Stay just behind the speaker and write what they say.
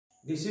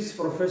This is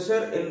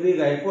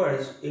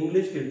Prof.L.B.Gayakawad's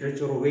English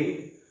Literature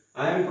Way.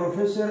 I am Prof.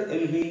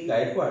 L.B.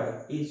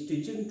 Gayakawad is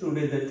teaching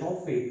today the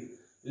topic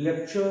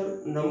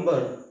lecture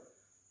number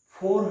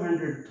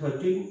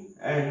 413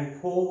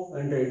 and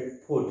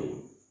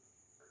 414.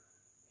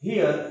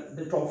 Here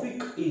the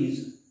topic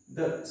is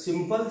the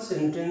simple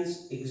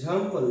sentence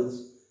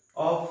examples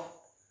of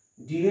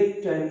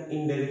direct and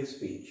indirect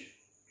speech.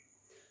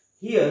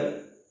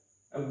 Here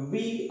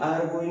we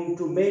are going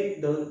to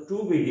make the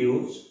two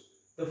videos.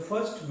 The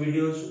first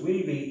videos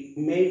will be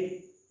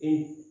made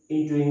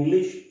into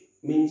English,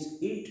 means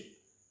it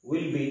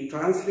will be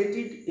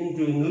translated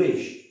into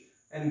English,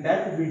 and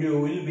that video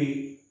will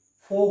be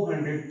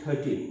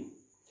 413.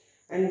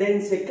 And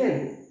then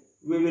second,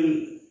 we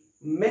will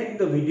make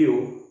the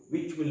video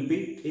which will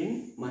be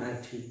in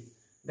Marathi.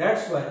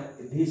 That's why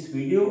this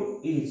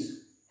video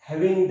is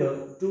having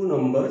the two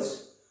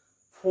numbers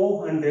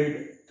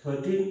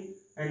 413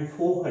 and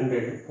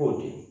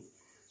 414.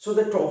 So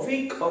the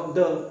topic of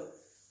the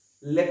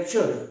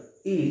lecture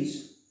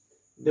is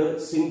the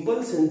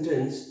simple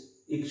sentence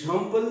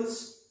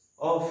examples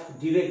of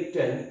direct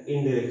and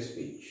indirect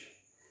speech.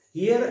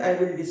 Here I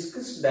will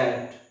discuss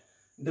that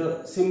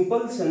the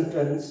simple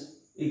sentence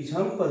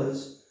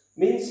examples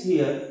means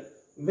here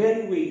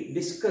when we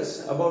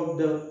discuss about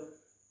the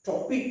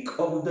topic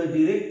of the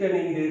direct and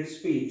indirect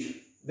speech,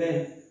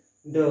 then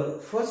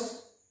the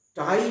first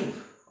type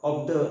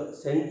of the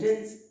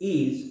sentence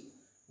is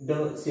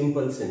the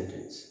simple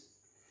sentence.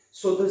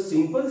 So the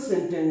simple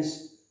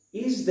sentence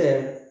is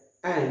there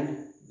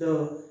and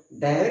the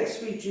direct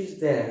speech is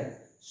there.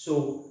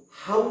 So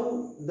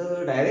how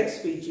the direct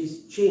speech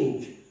is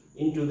changed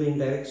into the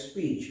indirect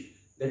speech,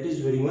 that is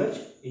very much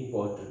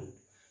important.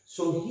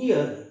 So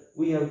here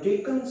we have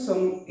taken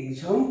some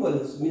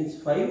examples,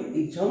 means 5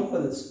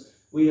 examples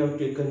we have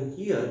taken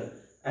here,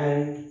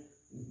 and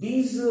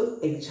these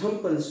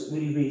examples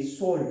will be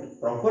solved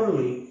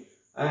properly,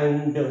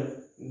 and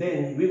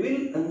then we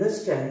will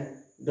understand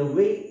the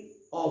way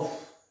of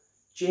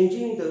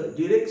changing the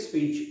direct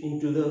speech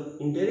into the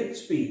indirect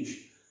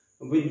speech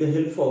with the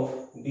help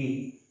of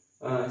the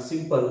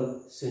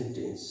simple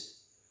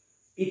sentence.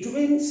 It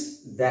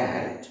means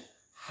that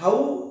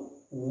how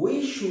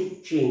we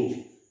should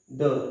change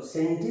the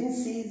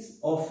sentences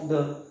of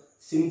the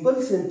simple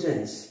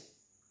sentence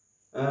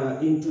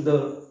into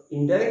the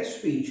indirect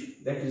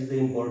speech. That is the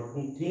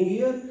important thing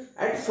here.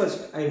 At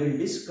first I will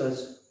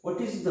discuss what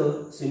is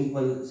the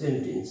simple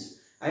sentence.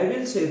 I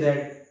will say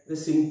that the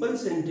simple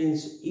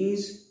sentence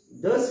is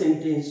the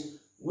sentence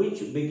which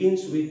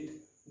begins with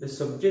the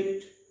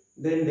subject,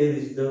 then there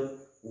is the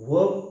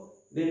verb,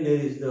 then there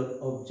is the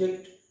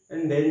object,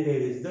 and then there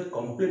is the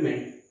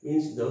complement,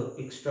 means the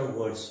extra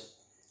words.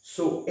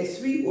 So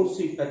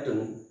SVOC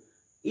pattern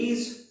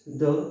is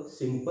the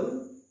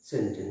simple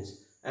sentence.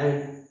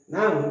 And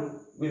now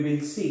we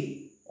will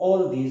see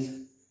all these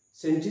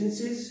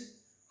sentences,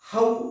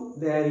 how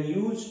they are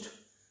used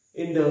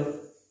in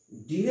the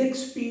direct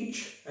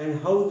speech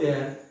and how they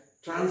are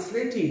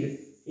translated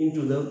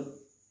into the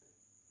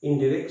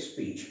indirect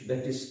speech.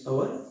 That is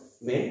our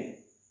main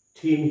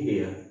theme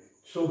here.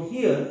 So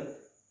here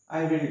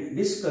I will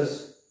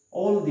discuss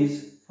all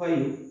these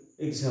 5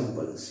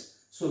 examples.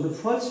 So the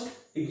first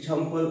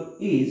example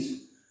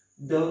is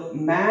the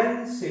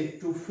man said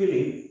to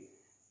Philip,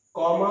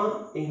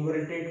 comma,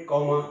 inverted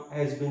comma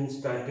has been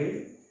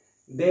started.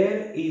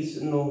 There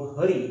is no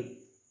hurry.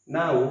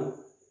 Now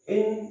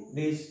in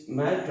this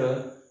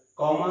matter,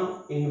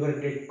 comma,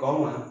 inverted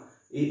comma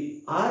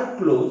are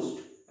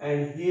closed,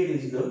 and here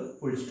is the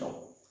full stop.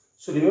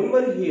 So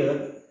remember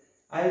here,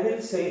 I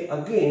will say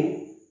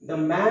again, the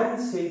man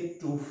said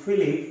to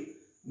Philip,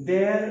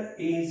 there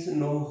is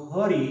no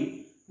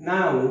hurry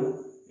now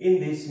in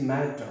this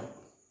matter.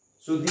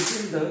 So this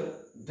is the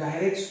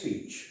direct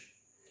speech.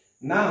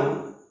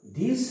 Now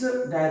this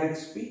direct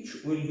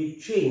speech will be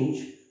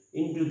changed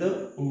into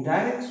the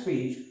indirect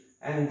speech,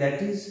 and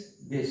that is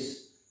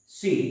this.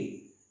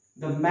 See,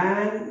 the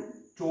man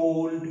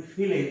told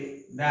Philip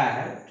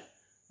that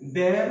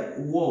there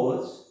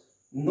was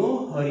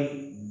no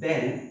hurry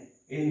then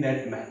in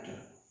that matter.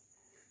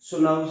 So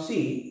now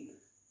see,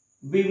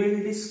 we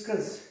will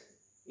discuss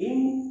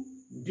in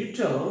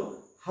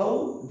detail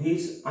how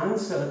this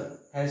answer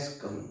has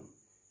come.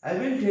 I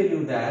will tell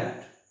you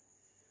that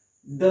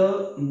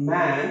the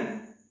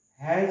man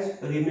has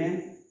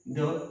remained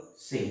the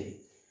same,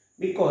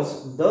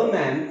 because the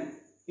man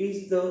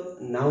is the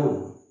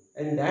noun,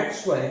 and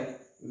that's why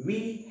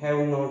we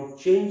have not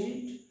changed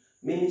it.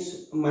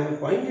 Means my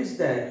point is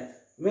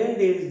that when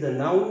there is the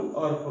noun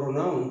or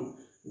pronoun,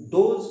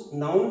 those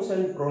nouns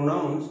and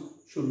pronouns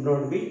should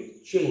not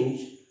be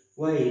changed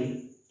while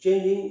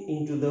changing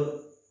into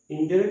the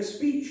indirect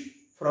speech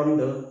from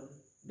the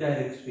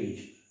direct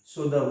speech.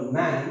 So the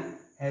man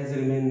has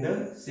remained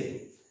the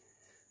same.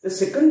 The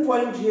second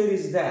point here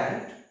is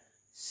that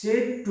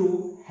said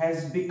to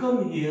has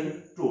become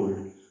here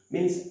told.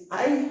 Means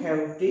I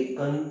have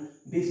taken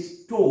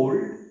this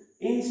told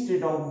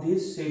instead of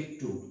this said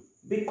to,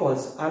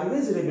 because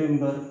always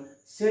remember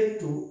said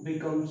to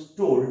becomes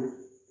told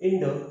in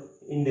the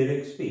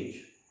indirect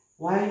speech.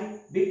 Why?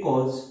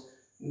 Because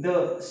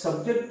the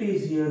subject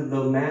is here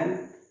the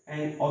man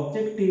and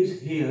object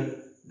is here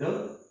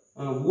the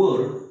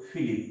word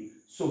Philip.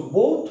 So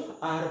both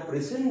are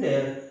present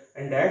there,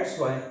 and that's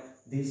why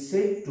this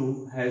said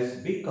to has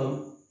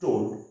become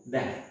told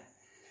that.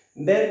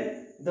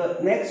 Then the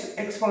next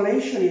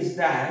explanation is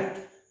that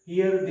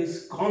here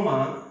this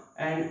comma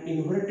and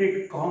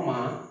inverted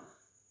comma,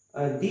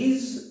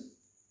 these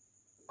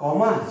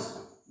commas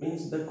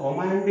means the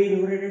comma and the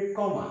inverted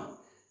comma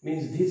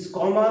means this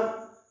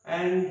comma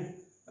and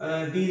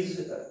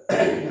these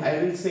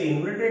I will say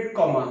inverted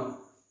comma,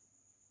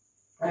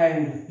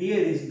 and here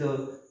is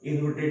the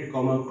inverted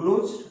comma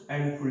closed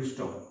and full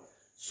stop.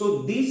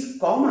 So these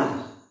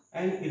commas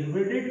and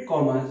inverted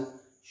commas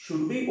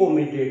should be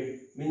omitted,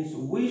 means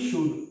we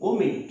should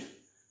omit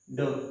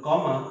the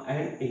comma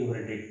and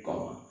inverted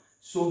comma.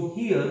 So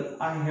here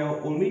I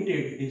have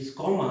omitted this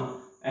comma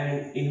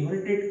and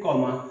inverted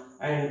comma,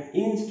 and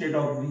instead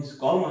of this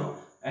comma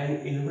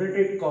and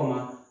inverted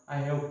comma I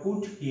have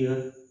put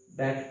here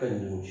that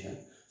conjunction.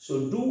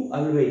 So do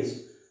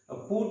always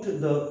put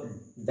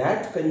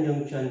that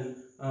conjunction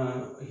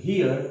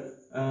here,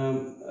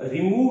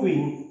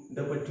 removing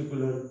the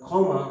particular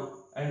comma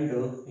and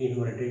the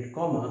inverted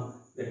comma.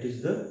 That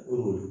is the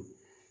rule.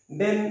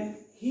 Then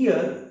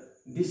here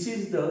this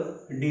is the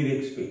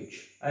direct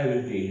speech. I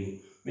will tell you,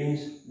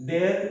 means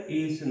there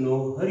is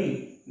no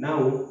hurry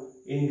now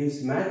in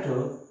this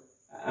matter,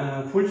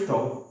 full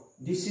stop.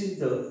 This is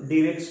the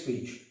direct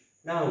speech.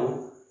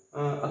 Now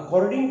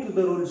according to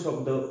the rules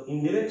of the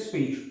indirect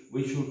speech,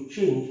 we should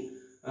change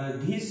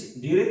this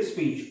direct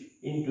speech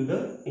into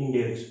the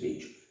indirect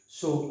speech.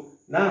 So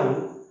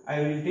now I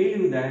will tell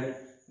you that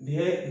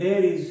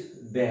there is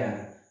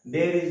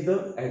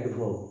the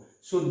adverb.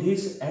 So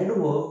this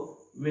adverb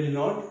will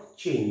not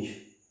change,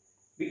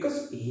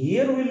 because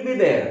here will be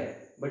there,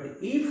 but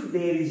if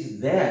there is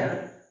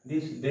there,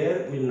 this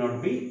there will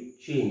not be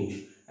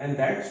changed, and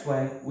that's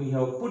why we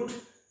have put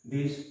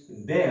this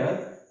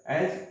there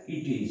as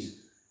it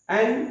is.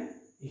 And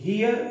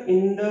here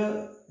in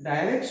the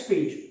direct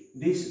speech,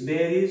 this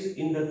there is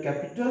in the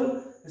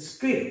capital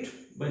script,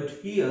 but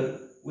here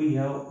we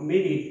have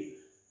made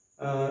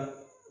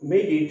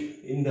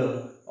it in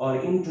the or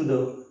into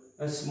the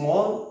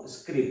small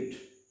script.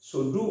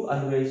 So do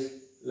always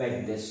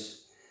like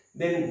this.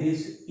 Then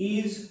this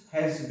is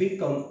has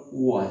become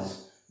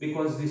was,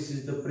 because this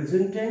is the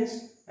present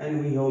tense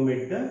and we have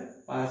made the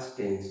past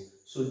tense.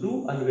 So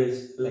do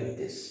always like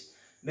this.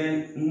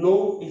 Then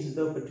no is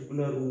the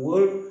particular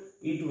word,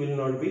 it will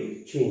not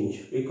be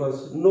changed,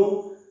 because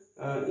no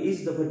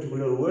is the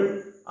particular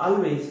word,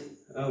 always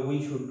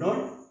we should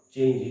not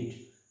change it.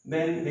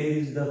 Then there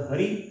is the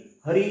hurry.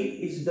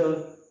 Hurry is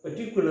the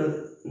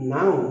particular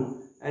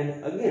noun,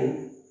 and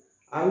again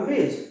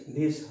always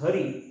this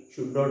hurry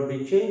should not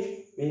be changed,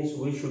 means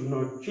we should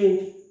not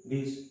change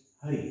this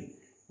hurry.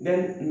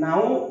 Then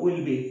now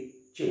will be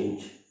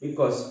changed,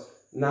 because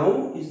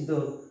now is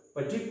the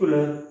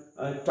particular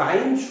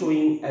time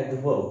showing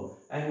adverb,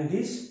 and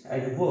this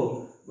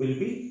adverb will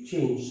be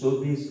changed.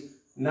 So this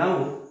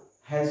now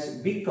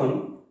has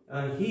become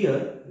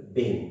here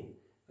then,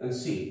 and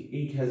see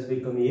it has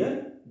become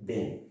here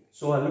then.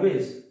 So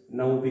always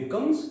now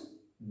becomes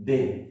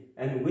then,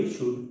 and we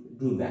should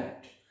do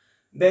that.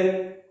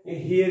 Then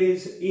here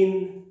is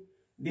in.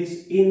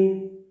 This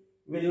in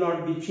will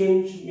not be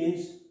changed,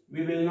 means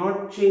we will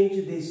not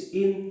change this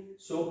in.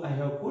 So I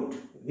have put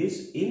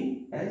this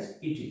in as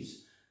it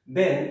is.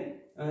 Then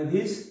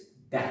this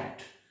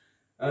that.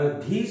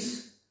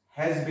 This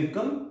has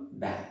become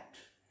that.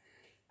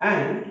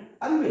 And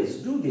always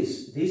do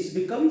this. This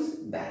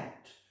becomes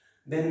that.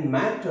 Then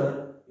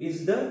matter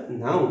is the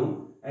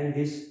noun, and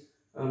this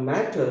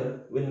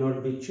matter will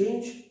not be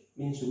changed,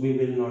 means we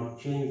will not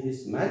change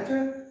this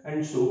matter,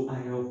 and so I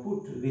have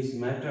put this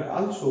matter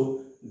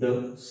also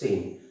the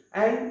same.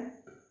 And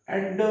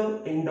at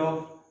the end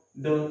of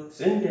the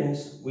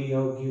sentence we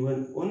have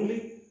given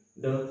only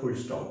the full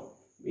stop.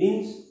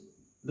 Means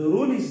the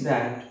rule is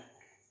that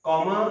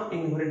comma,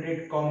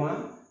 inverted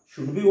comma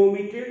should be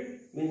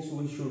omitted, means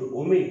we should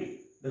omit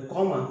the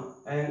comma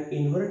and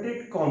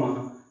inverted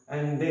comma,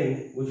 and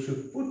then we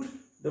should put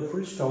the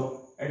full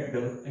stop at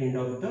the end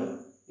of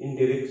the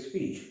indirect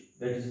speech.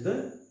 That is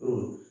the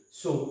rule.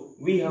 So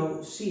we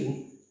have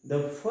seen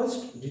the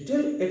first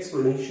detailed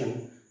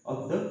explanation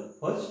of the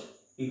first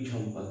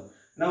example.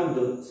 Now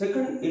the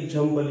second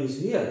example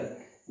is here,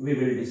 we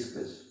will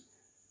discuss.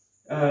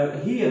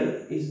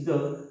 Here is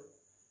the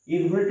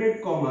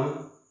inverted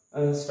comma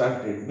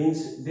started,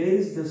 means there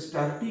is the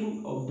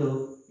starting of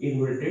the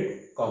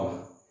inverted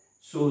comma.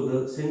 So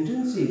the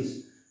sentence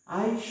is,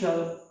 I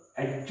shall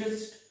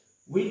adjust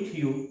with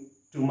you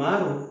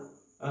tomorrow.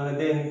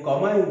 Then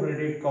comma,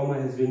 inverted comma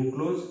has been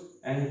closed,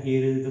 and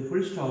here is the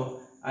full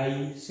stop,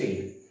 I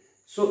said.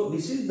 So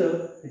this is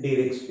the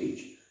direct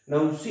speech.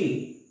 Now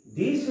see,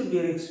 this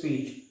direct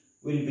speech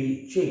will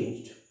be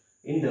changed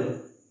in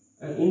the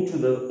into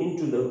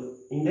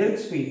the indirect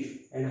speech,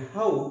 and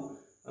how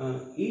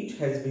it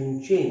has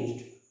been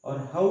changed, or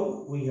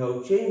how we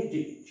have changed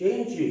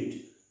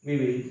it we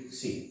will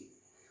see.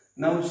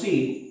 Now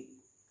see,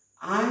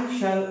 I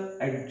shall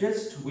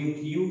adjust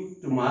with you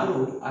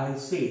tomorrow, I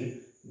said.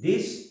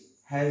 This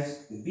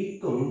has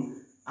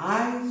become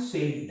I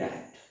said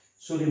that.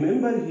 So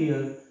remember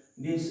here,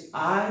 this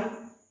I,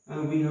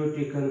 we have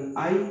taken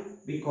I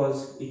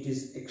because it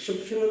is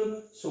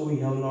exceptional, so we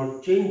have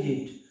not changed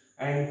it.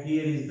 And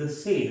here is the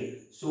said,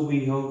 so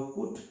we have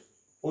put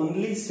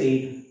only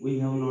said, we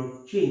have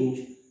not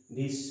changed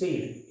this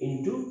said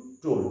into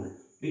told.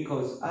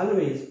 Because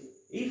always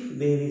if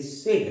there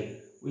is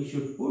said, we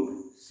should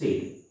put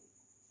said.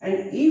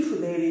 And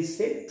if there is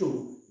said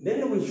to,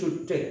 then we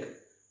should take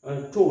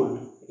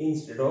told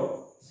instead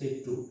of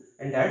said to.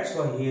 And that's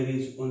why here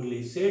is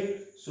only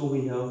said, so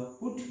we have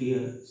put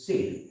here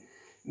said.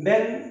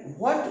 Then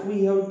what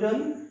we have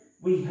done,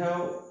 we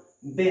have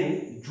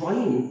then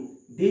joined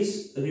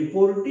this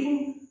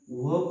reporting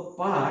verb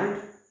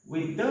part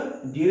with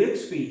the direct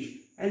speech,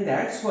 and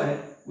that's why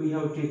we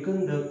have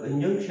taken the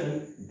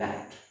conjunction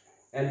that.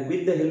 And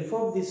with the help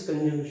of this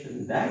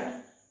conjunction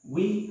that,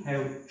 we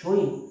have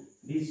joined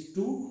these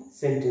two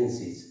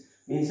sentences.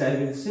 Means I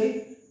will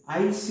say,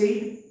 I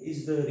said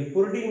is the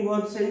reporting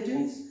verb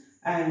sentence,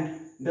 and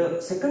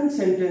the second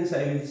sentence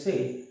I will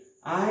say,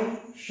 I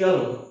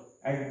shall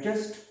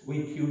adjust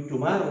with you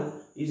tomorrow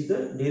is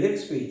the direct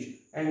speech.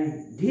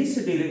 And this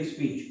direct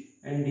speech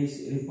and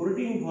this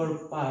reporting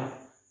verb part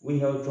we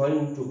have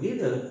joined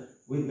together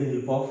with the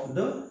help of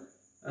the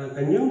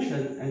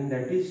conjunction, and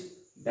that is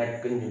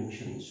that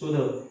conjunction. So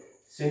the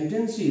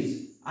sentence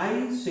is,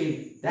 I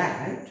said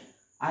that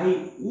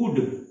I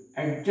would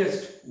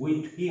adjust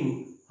with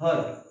him,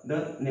 her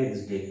the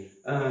next day.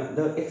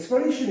 The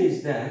explanation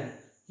is that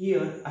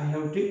here I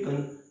have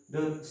taken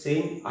the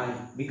same I,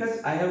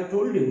 because I have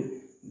told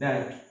you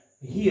that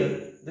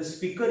here the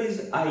speaker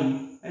is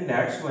I, and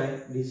that's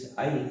why this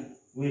I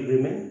will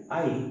remain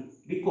I,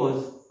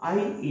 because I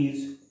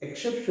is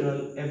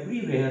exceptional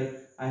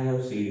everywhere I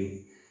have said you.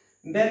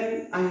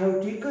 Then I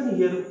have taken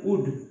here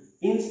would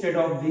instead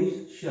of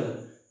this shall.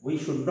 We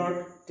should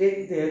not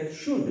take there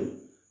should.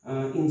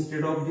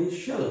 Instead of this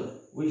shall,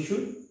 we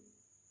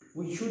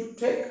should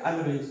take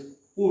always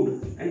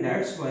would, and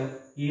that's why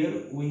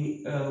here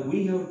we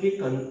have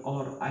taken,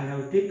 or I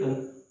have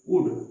taken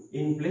would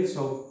in place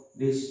of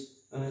this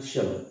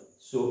shall.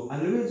 So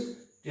always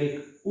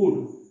take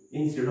would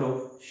instead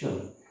of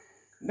shall.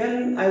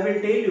 Then I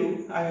will tell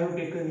you, I have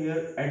taken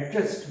here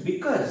adjust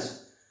because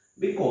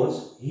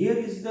here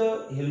is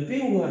the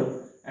helping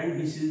verb and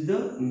this is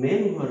the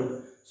main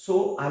verb.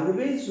 So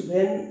always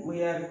when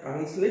we are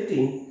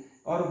translating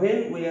or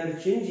when we are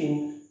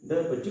changing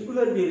the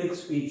particular direct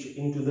speech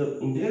into the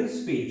indirect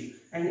speech,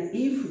 and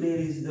if there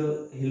is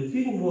the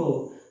helping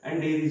verb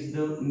and there is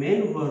the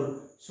main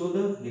verb, so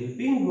the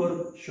helping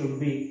verb should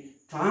be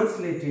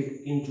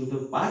translated into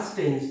the past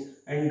tense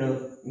and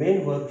the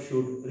main verb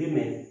should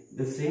remain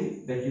the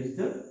same. That is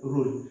the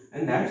rule,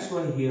 and that's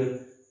why here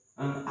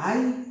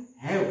I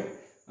have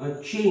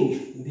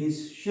changed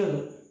this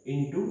shall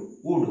into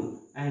would,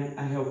 and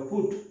I have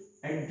put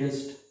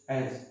adjust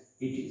as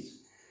it is.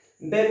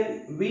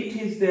 Then with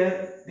is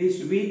there.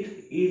 This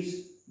with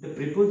is the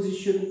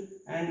preposition,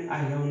 and I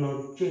have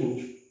not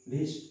changed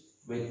this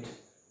with.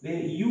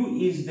 Then you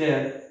is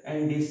there,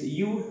 and this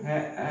you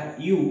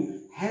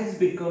has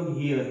become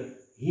here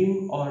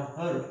him or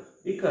her,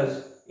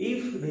 because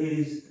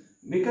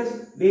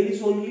there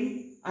is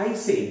only I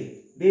said,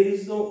 there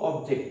is no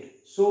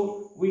object,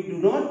 so we do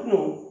not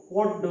know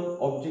what the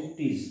object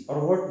is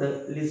or what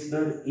the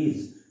listener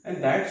is,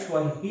 and that's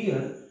why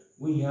here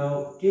we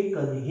have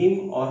taken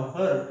him or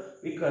her,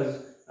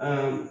 because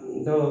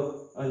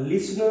the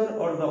listener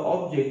or the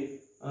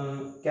object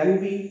can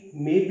be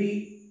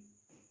maybe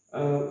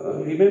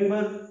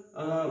remember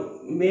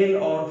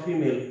male or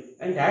female,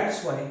 and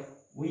that's why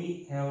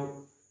we have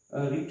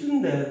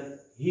written there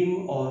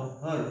him or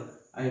her,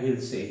 I will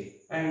say.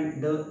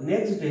 And the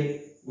next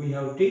day we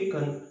have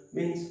taken,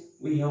 means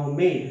we have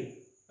made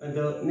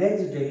the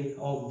next day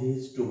of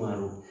this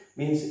tomorrow.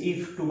 Means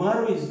if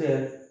tomorrow is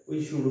there,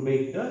 we should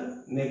make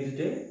the next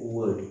day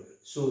word.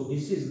 So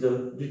this is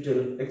the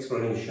detailed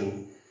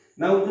explanation.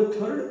 Now the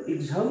third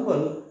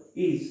example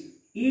is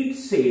it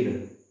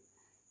said,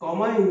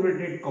 comma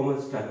inverted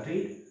comma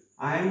started,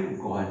 I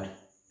am God,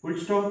 full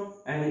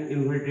stop, and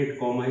inverted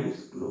comma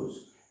is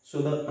closed.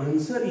 So the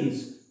answer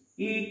is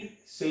it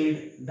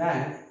said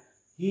that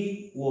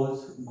he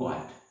was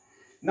God.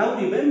 Now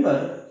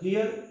remember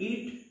here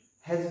it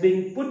has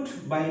been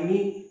put by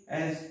me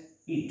as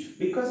it,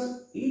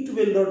 because it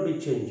will not be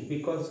changed,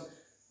 because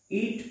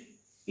it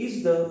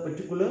is the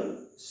particular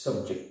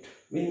subject.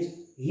 Means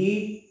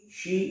he,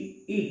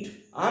 she, it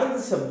are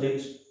the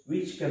subjects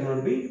which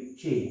cannot be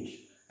changed,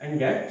 and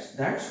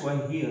that's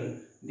why here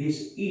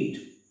this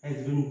it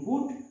has been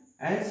put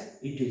as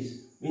it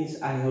is.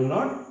 Means I have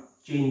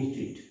not changed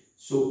it.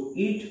 So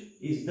it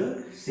is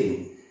the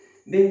same.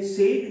 Then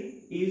said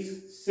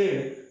is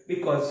said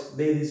because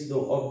there is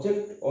no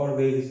object or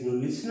there is no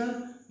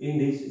listener in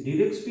this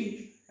direct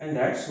speech, and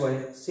that's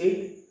why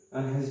said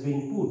has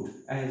been put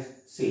as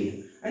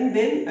said. And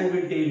then I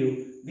will tell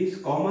you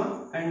this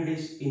comma and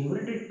this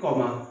inverted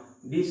comma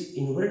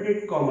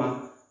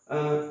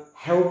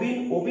have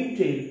been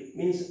omitted,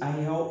 means I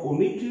have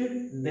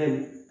omitted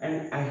them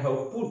and I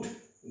have put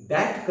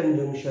that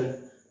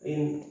conjunction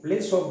in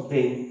place of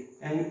them,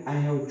 and I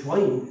have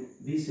joined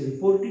this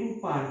reporting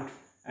part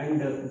and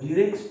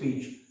direct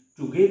speech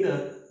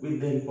together with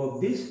the help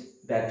of this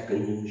that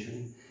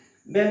conjunction.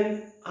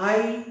 Then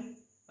I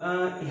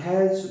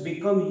has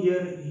become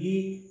here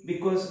he,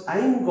 because I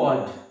am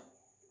God.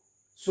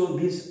 So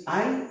this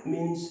I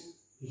means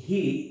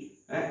he,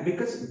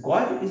 because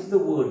God is the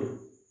word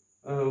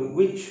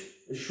which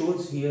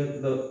shows here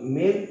the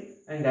male,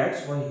 and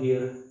that's why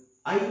here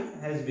I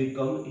has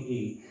become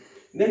he.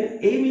 Then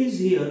M is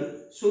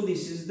here, so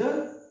this is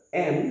the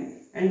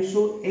M, and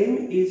so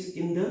M is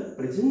in the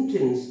present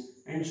tense,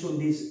 and so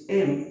this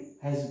M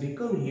has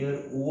become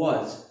here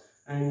was,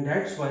 and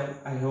that's why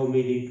I have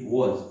made it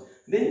was.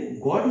 Then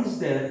God is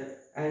there,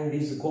 and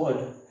this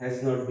God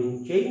has not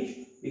been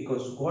changed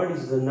because God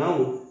is the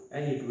noun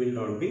and it will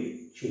not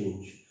be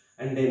changed.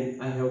 And then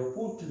I have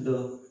put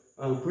the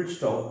full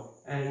stop,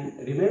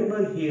 and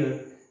remember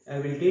here I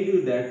will tell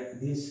you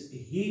that this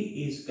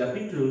he is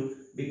capital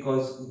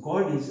because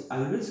God is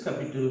always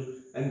capital,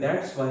 and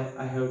that's why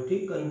I have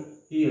taken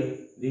here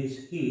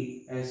this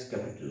he as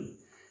capital.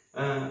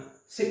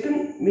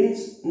 Second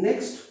means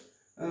next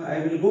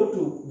I will go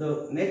to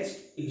the next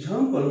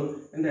example,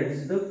 and that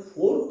is the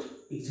fourth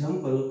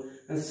example.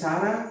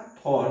 Sara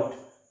thought,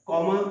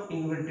 comma,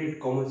 inverted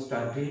comma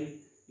started,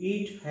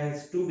 it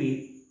has to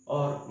be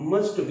or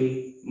must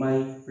be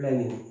my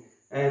planning,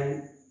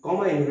 and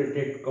comma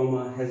inverted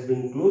comma has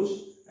been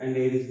closed and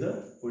there is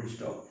the full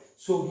stop.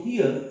 So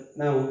here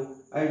now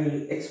I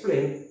will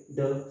explain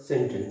the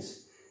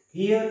sentence.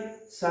 Here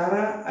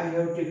Sara, I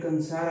have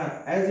taken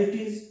Sara as it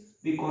is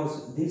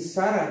because this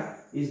Sara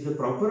is the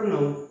proper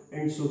noun,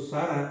 and so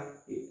Sara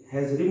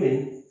has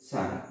remained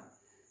Sara.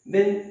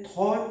 Then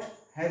thought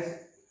has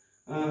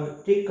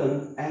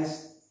taken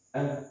as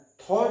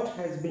thought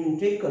has been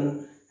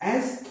taken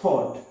as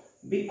thought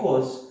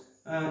because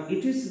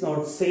it is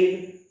not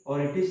said or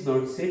it is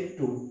not said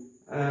to.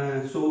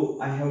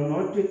 So I have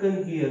not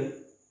taken here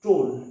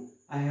told,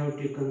 I have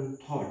taken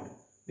thought,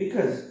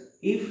 because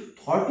if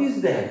thought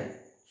is there,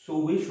 so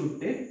we should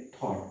take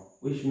thought.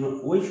 We should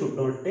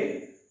not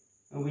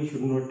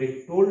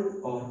take told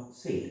or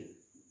said.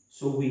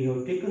 So we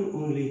have taken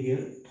only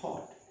here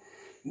thought.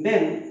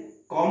 Then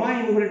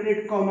comma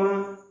inverted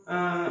comma,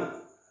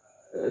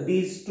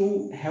 these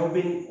two have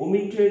been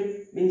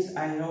omitted, means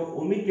I have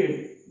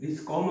omitted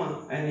this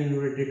comma and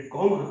inverted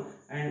comma,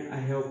 and I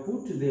have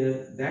put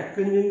there that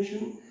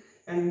conjunction.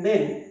 And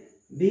then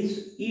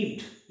this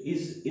it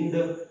is in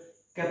the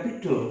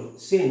capital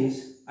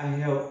sense, I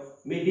have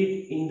made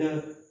it in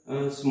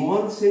the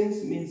small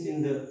sense, means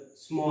in the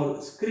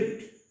small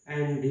script,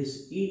 and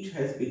this it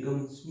has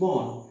become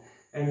small,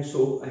 and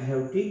so I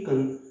have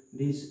taken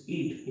this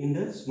it in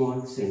the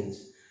small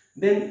sense.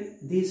 Then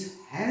this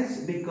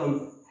has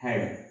become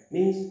had,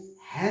 means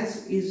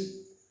has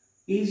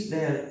is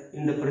there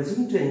in the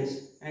present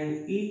tense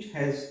and it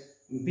has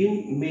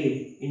been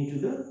made into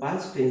the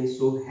past tense,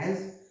 so has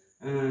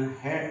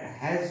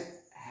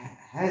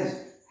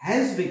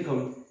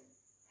become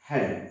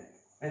had,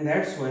 and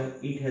that's why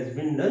it has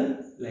been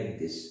done like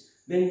this.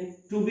 Then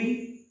to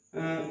be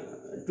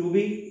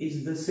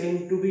is the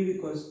same to be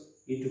because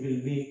it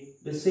will be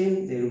the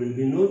same, there will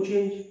be no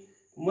change.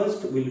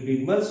 Must will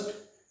be must,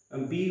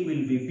 be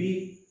will be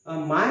be,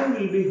 my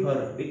will be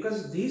her,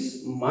 because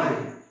this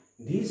my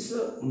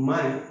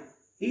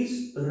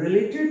is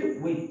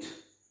related with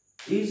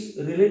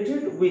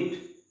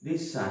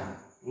this Sara.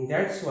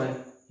 That's why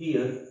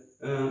here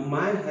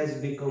my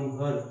has become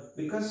her,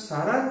 because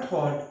Sara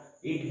thought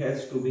it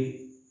has to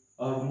be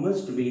or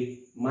must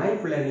be my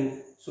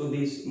planning. So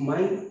this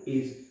my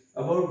is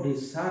about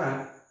this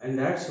Sara, and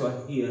that's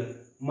why here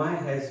my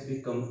has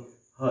become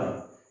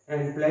her,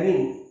 and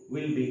planning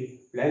will be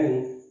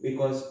planning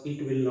because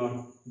it will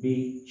not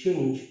be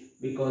changed,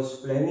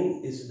 because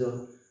planning is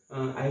the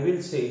I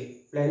will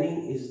say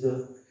planning is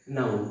the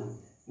noun.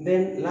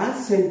 Then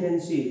last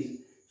sentence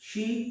is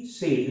she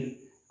said,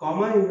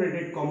 comma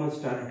inverted comma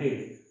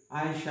started,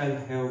 I shall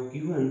have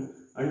given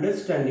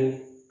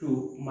understanding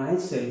to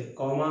myself,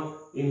 comma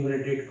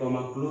inverted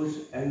comma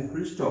close and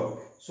full stop.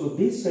 So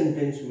this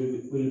sentence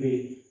will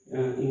be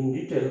in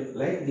detail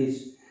like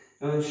this.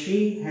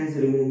 She has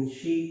remained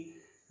she,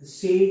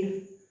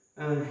 said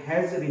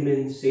has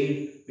remained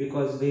said,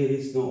 because there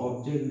is no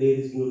object, there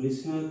is no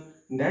listener.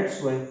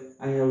 That's why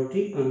I have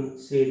taken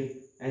said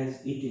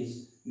as it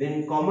is.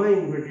 Then comma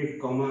inverted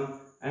comma,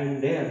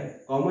 and there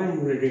comma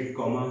inverted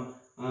comma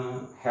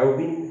have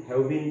been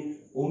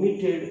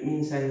omitted,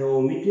 means I have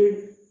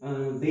omitted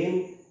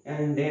them,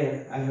 and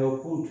there I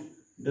have put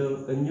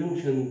the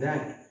conjunction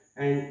that,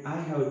 and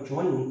I have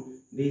joined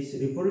this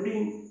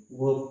reporting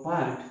verb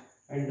part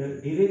and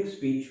the direct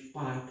speech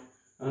part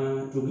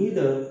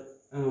together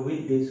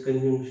with this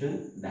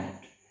conjunction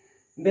that.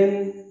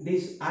 Then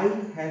this I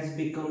has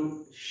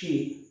become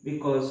she,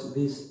 because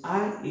this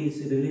I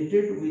is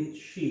related with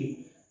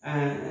she,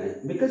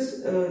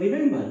 because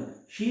remember,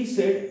 she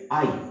said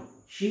I.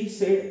 She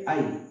said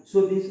I.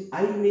 So this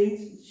I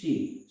means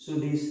she. So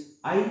this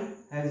I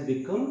has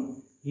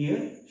become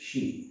here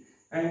she.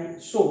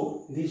 And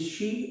so this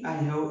she, I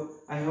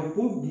have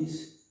put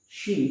this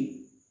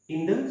she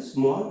in the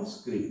small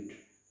script,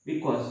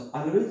 because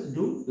always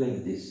do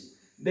like this.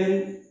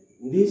 Then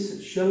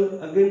this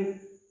shall again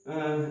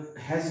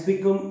has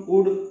become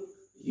would.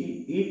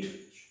 It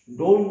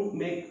don't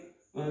make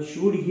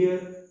should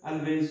here,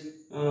 always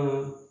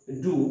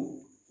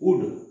do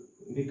would,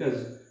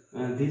 because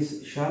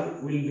this shall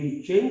will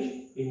be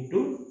changed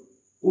into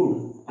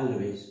would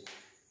always.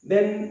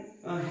 Then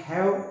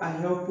have, I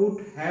have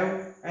put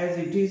have as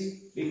it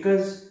is,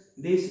 because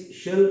this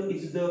shall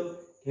is the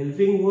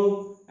helping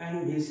verb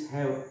and this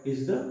have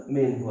is the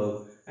main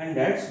verb, and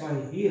that's why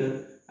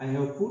here I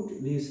have put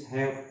this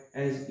have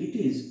as it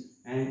is,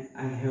 and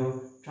I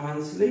have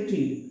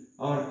translated,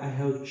 or I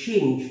have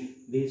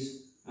changed this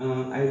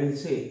I will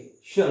say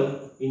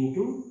shall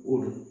into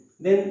would.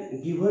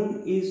 Then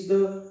given is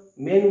the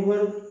main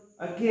verb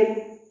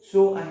again,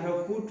 so I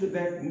have put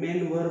that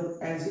main verb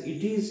as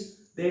it is.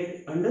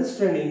 That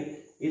understanding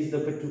is the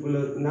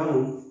particular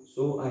noun,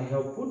 so I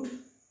have put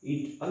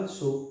it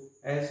also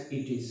as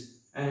it is.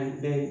 And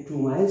then to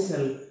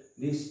myself,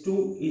 this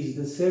to is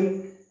the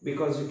same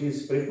because it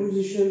is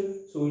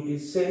preposition, so it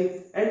is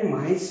same, and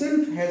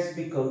myself has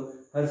become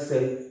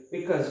herself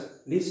because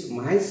this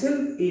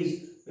myself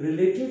is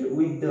related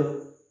with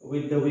the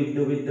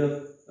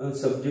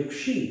subject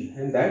she,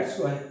 and that's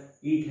why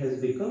it has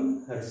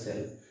become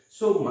herself.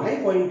 So my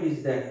point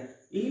is that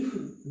if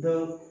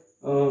the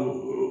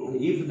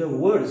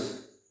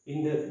words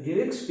in the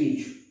direct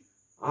speech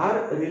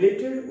are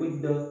related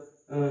with the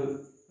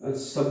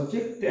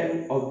subject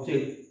and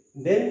object,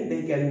 then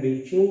they can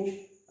be changed,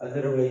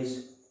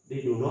 otherwise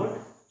they do not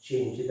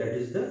change. That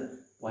is the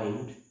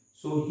point.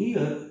 So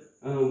here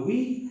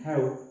we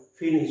have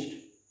finished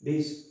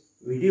this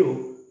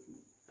video,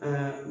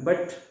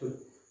 but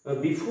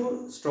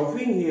before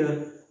stopping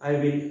here, I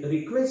will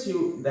request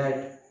you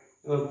that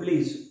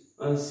please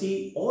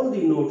see all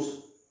the notes,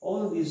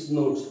 all these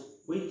notes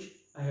which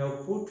I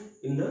have put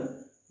in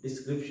the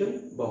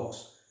description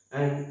box.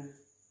 And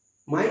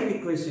my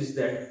request is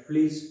that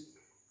please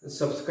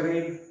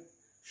subscribe,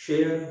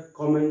 share,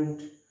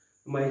 comment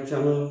my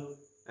channel,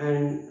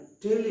 and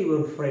tell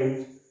your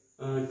friends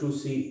to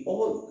see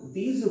all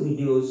these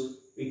videos,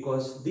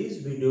 because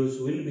these videos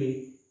will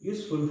be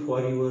useful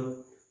for your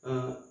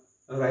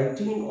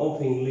writing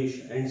of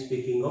English and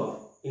speaking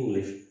of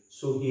English.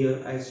 So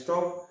here I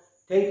stop.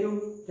 Thank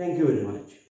you very much.